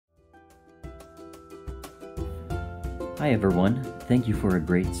Hi everyone, thank you for a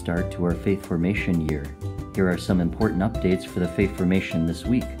great start to our Faith Formation year. Here are some important updates for the Faith Formation this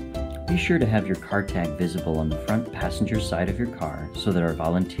week. Be sure to have your car tag visible on the front passenger side of your car so that our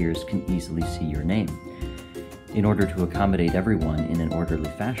volunteers can easily see your name. In order to accommodate everyone in an orderly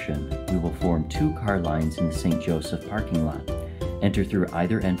fashion, we will form 2 car lines in the St. Joseph parking lot. Enter through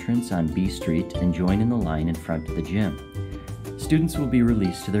either entrance on B Street and join in the line in front of the gym. Students will be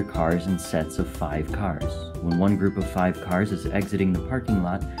released to their cars in sets of 5 cars. When one group of 5 cars is exiting the parking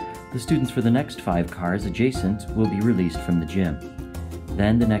lot, the students for the next 5 cars adjacent will be released from the gym.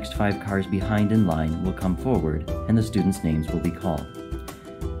 Then the next 5 cars behind in line will come forward and the students' names will be called.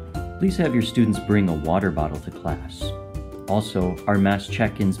 Please have your students bring a water bottle to class. Also, our mass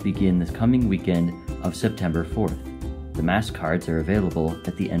check-ins begin this coming weekend of September 4th. The mass cards are available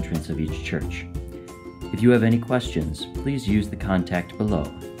at the entrance of each church. If you have any questions, please use the contact below.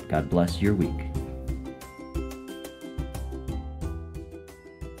 God bless your week.